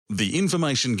The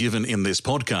information given in this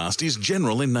podcast is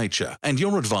general in nature, and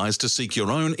you're advised to seek your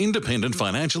own independent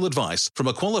financial advice from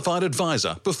a qualified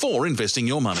advisor before investing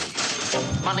your money.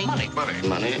 Money.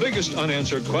 The biggest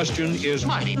unanswered question is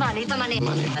Money.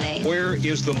 where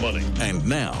is the money? And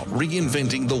now,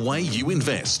 reinventing the way you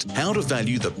invest, how to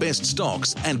value the best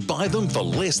stocks and buy them for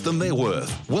less than they're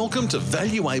worth. Welcome to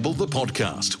Valuable, the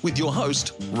podcast, with your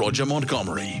host, Roger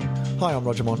Montgomery. Hi, I'm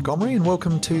Roger Montgomery, and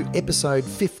welcome to episode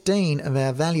 15 of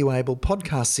our Valuable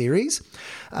podcast series,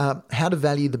 how to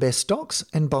value the best stocks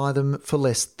and buy them for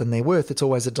less than they're worth. It's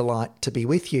always a delight to be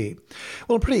with you.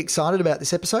 Well, I'm pretty excited about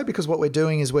this episode because what we're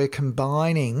doing is we're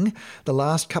combining the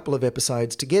last couple of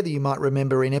episodes together. You might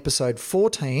remember in episode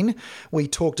 14, we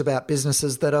talked about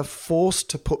businesses that are forced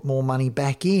to put more money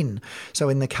back in. So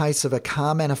in the case of a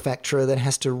car manufacturer that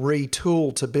has to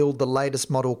retool to build the latest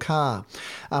model car,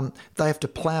 they have to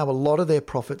plough a lot of their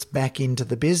profits back into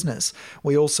the business.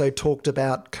 We also talked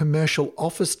about commercial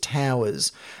office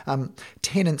towers.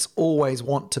 Tenants always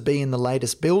want to be in the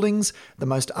latest buildings, the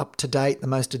most up-to-date, the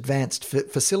most advanced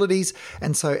facilities,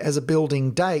 and so as a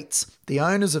building dates, the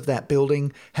owners of that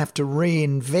building have to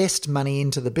reinvest money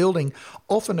into the building,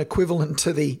 often equivalent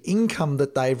to the income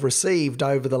that they've received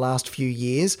over the last few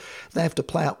years. They have to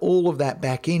plough all of that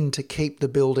back in to keep the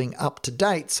building up to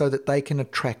date so that they can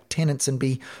attract tenants and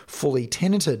be fully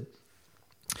tenanted.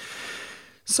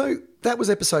 So that was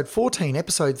episode 14.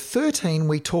 Episode 13,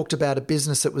 we talked about a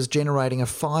business that was generating a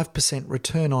 5%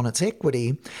 return on its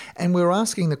equity, and we were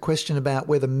asking the question about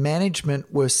whether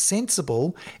management were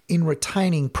sensible in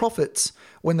retaining profits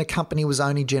when the company was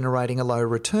only generating a low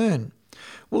return.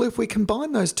 Well, if we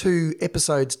combine those two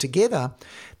episodes together,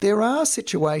 there are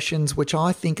situations which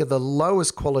I think are the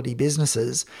lowest quality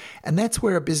businesses, and that's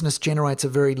where a business generates a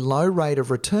very low rate of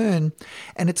return,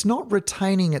 and it's not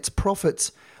retaining its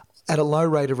profits at a low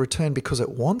rate of return because it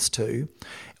wants to,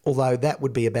 although that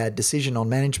would be a bad decision on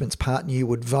management's part and you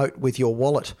would vote with your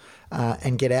wallet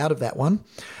and get out of that one.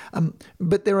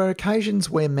 But there are occasions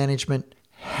where management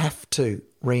have to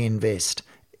reinvest.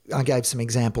 I gave some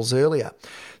examples earlier.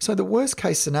 So the worst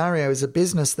case scenario is a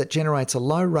business that generates a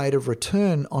low rate of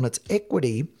return on its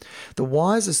equity. The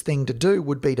wisest thing to do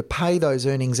would be to pay those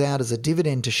earnings out as a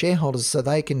dividend to shareholders so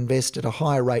they can invest at a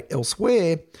higher rate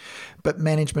elsewhere, but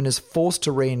management is forced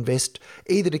to reinvest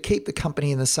either to keep the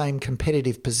company in the same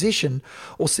competitive position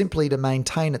or simply to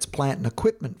maintain its plant and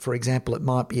equipment. For example, it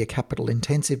might be a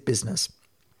capital-intensive business.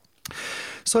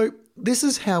 So this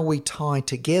is how we tie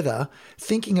together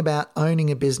thinking about owning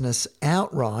a business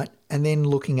outright and then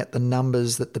looking at the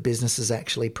numbers that the business is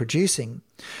actually producing.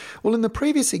 Well, in the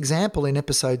previous example in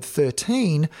episode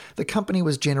 13, the company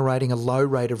was generating a low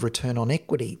rate of return on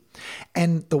equity.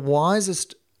 And the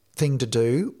wisest thing to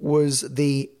do was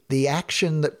the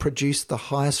action that produced the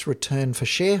highest return for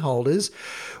shareholders,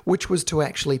 which was to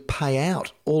actually pay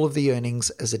out all of the earnings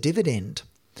as a dividend.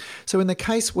 So in the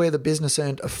case where the business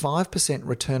earned a 5%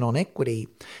 return on equity,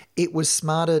 it was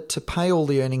smarter to pay all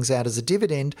the earnings out as a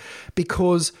dividend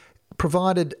because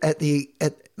provided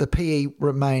the PE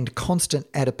remained constant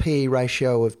at a PE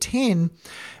ratio of 10,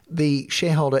 the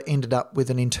shareholder ended up with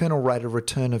an internal rate of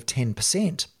return of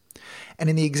 10%. And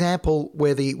in the example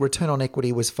where the return on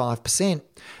equity was 5%,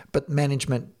 but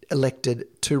management elected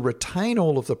to retain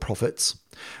all of the profits,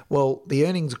 well, the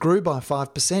earnings grew by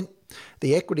 5%,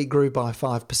 the equity grew by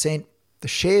 5%, the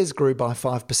shares grew by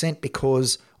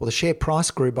 5% the share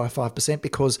price grew by 5%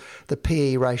 because the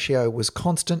PE ratio was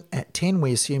constant at 10.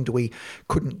 We assumed we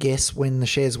couldn't guess when the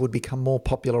shares would become more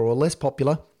popular or less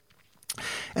popular.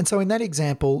 And so in that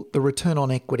example, the return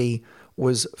on equity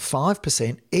was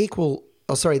 5%,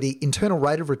 the internal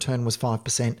rate of return was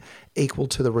 5%, equal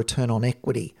to the return on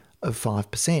equity of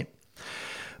 5%.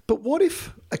 But what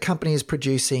if a company is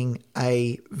producing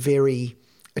a very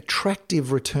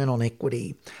attractive return on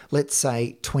equity, let's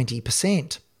say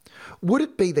 20%? Would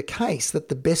it be the case that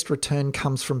the best return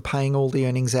comes from paying all the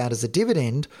earnings out as a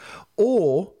dividend,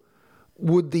 or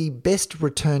would the best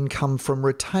return come from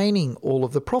retaining all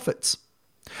of the profits?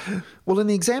 Well, in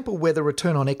the example where the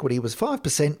return on equity was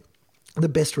 5%, the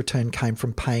best return came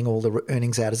from paying all the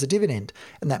earnings out as a dividend,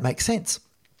 and that makes sense.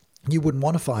 You wouldn't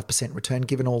want a 5% return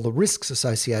given all the risks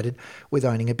associated with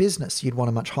owning a business. You'd want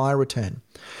a much higher return.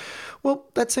 Well,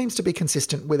 that seems to be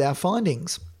consistent with our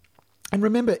findings. And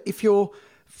remember, if you're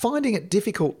Finding it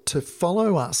difficult to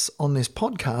follow us on this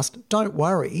podcast, don't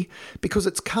worry, because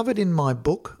it's covered in my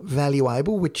book,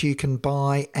 Valuable, which you can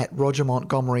buy at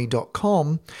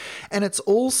rogermontgomery.com. And it's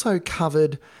also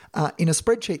covered in a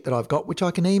spreadsheet that I've got, which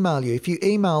I can email you. If you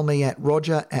email me at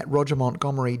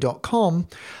roger@rogermontgomery.com,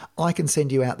 I can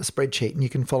send you out the spreadsheet and you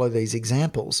can follow these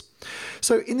examples.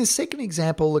 So in the second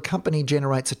example, the company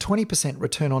generates a 20%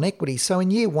 return on equity. So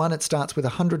in year one, it starts with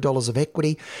 $100 of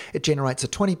equity. It generates a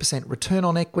 20% return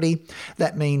on equity.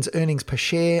 That means earnings per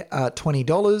share are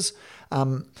 $20.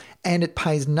 And it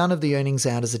pays none of the earnings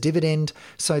out as a dividend.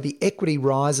 So the equity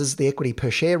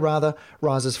per share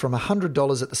rises from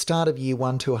 $100 at the start of year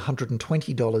one to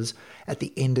 $120 at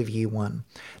the end of year one.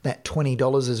 That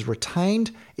 $20 is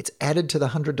retained. It's added to the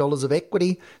 $100 of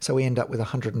equity. So we end up with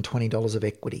 $120 of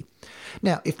equity.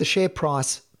 Now, if the share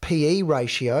price PE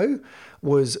ratio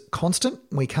was constant,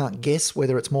 we can't guess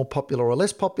whether it's more popular or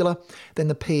less popular, then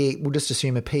the PE, we'll just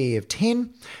assume a PE of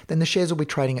 10, then the shares will be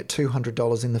trading at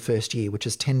 $200 in the first year, which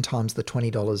is 10 times the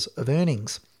 $20 of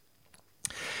earnings.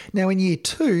 Now, in year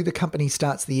two, the company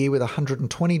starts the year with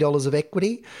 $120 of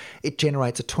equity. It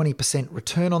generates a 20%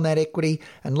 return on that equity.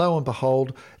 And lo and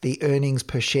behold, the earnings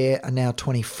per share are now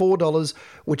 $24,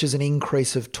 which is an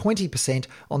increase of 20%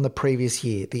 on the previous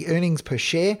year. The earnings per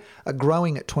share are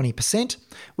growing at 20%,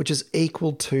 which is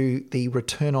equal to the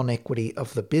return on equity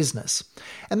of the business.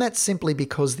 And that's simply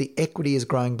because the equity is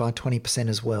growing by 20%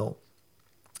 as well.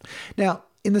 Now,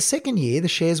 in the second year, the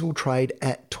shares will trade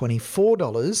at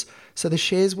 $24, so the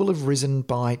shares will have risen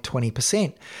by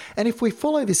 20%. And if we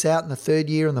follow this out in the third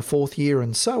year and the fourth year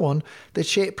and so on, the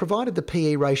share, provided the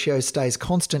PE ratio stays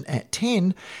constant at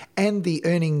 10 and the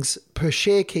earnings per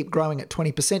share keep growing at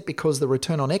 20% because the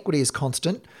return on equity is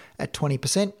constant at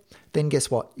 20%, then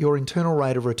guess what? Your internal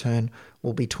rate of return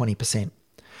will be 20%.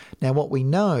 Now, what we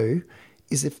know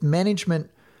is if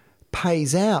management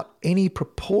pays out any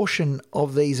proportion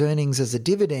of these earnings as a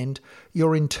dividend,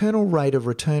 your internal rate of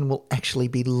return will actually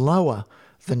be lower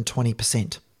than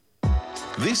 20%.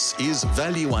 This is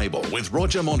Valuable with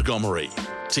Roger Montgomery,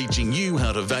 teaching you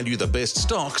how to value the best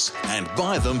stocks and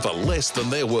buy them for less than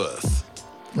they're worth.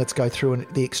 Let's go through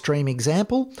the extreme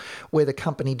example where the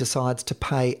company decides to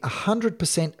pay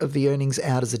 100% of the earnings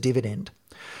out as a dividend.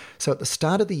 So at the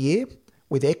start of the year,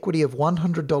 with equity of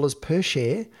 $100 per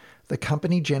share, the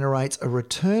company generates a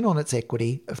return on its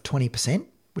equity of 20%,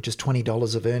 which is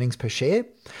 $20 of earnings per share,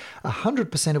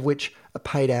 100% of which are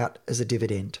paid out as a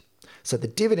dividend. So the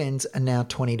dividends are now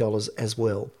 $20 as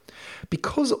well.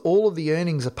 Because all of the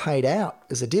earnings are paid out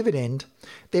as a dividend,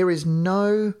 there is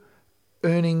no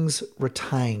earnings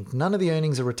retained. None of the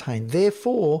earnings are retained.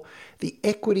 Therefore, the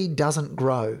equity doesn't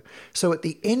grow. So at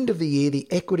the end of the year,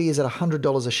 the equity is at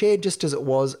 $100 a share, just as it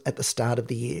was at the start of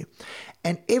the year.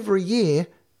 And every year,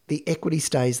 the equity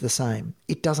stays the same.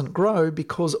 It doesn't grow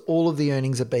because all of the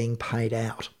earnings are being paid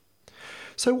out.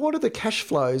 So what are the cash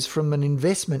flows from an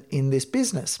investment in this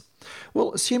business?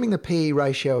 Well, assuming the PE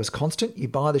ratio is constant, you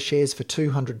buy the shares for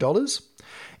 $200.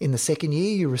 In the second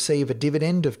year, you receive a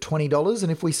dividend of $20.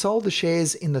 And if we sold the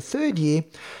shares in the third year,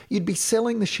 you'd be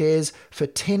selling the shares for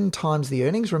 10 times the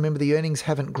earnings. Remember, the earnings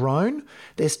haven't grown.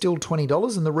 They're still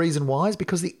 $20. And the reason why is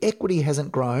because the equity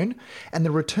hasn't grown and the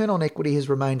return on equity has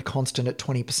remained constant at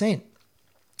 20%.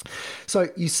 So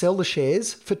you sell the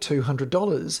shares for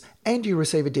 $200 and you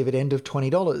receive a dividend of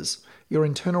 $20. Your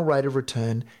internal rate of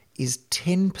return is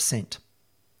 10%.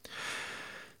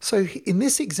 So in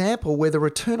this example, where the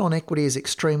return on equity is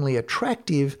extremely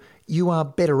attractive, you are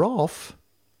better off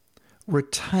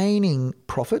retaining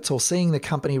profits or seeing the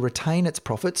company retain its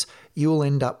profits. You will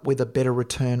end up with a better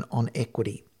return on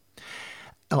equity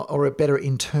or a better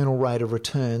internal rate of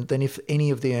return than if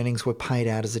any of the earnings were paid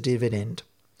out as a dividend.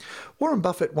 Warren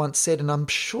Buffett once said, and I'm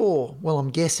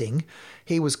guessing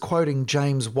he was quoting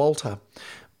James Walter,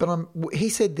 but he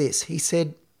said this. He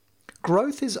said,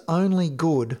 "Growth is only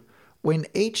good when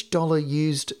each dollar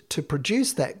used to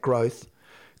produce that growth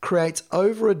creates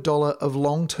over a dollar of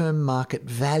long-term market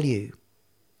value."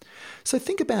 So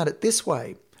think about it this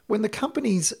way. When the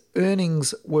company's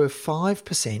earnings were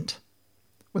 5%,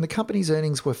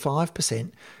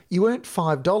 you earned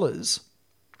 $5.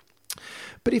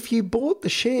 But if you bought the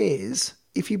shares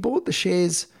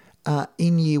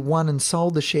in year one and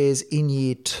sold the shares in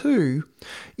year two,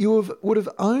 you would have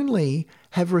only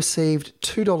have received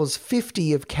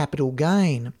 $2.50 of capital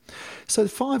gain. So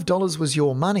 $5 was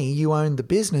your money. You owned the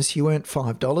business. You earned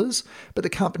 $5, but the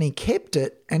company kept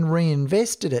it and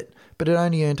reinvested it, but it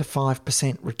only earned a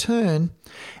 5% return,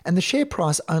 and the share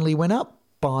price only went up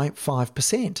by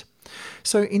 5%.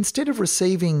 So instead of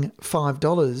receiving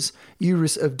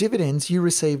 $5 of dividends, you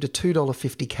received a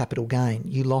 $2.50 capital gain.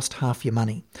 You lost half your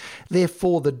money.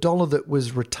 Therefore, the dollar that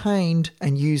was retained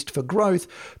and used for growth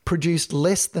produced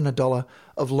less than $1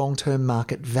 of long-term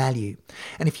market value.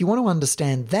 And if you want to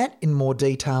understand that in more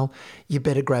detail, you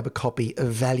better grab a copy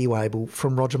of Valuable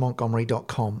from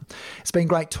rogermontgomery.com. It's been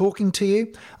great talking to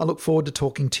you. I look forward to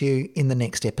talking to you in the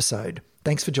next episode.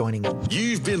 Thanks for joining me.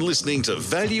 You've been listening to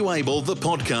Valuable, the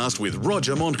podcast with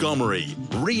Roger Montgomery,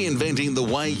 reinventing the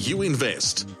way you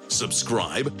invest.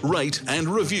 Subscribe, rate and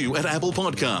review at Apple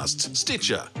Podcasts,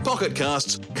 Stitcher, Pocket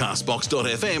Casts,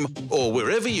 Castbox.fm or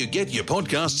wherever you get your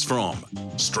podcasts from.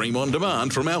 Stream on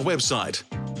demand from our website.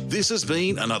 This has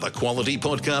been another quality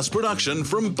podcast production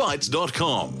from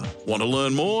Bytes.com. Want to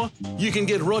learn more? You can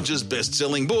get Roger's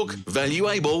best-selling book,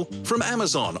 Valuable, from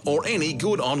Amazon or any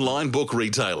good online book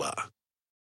retailer.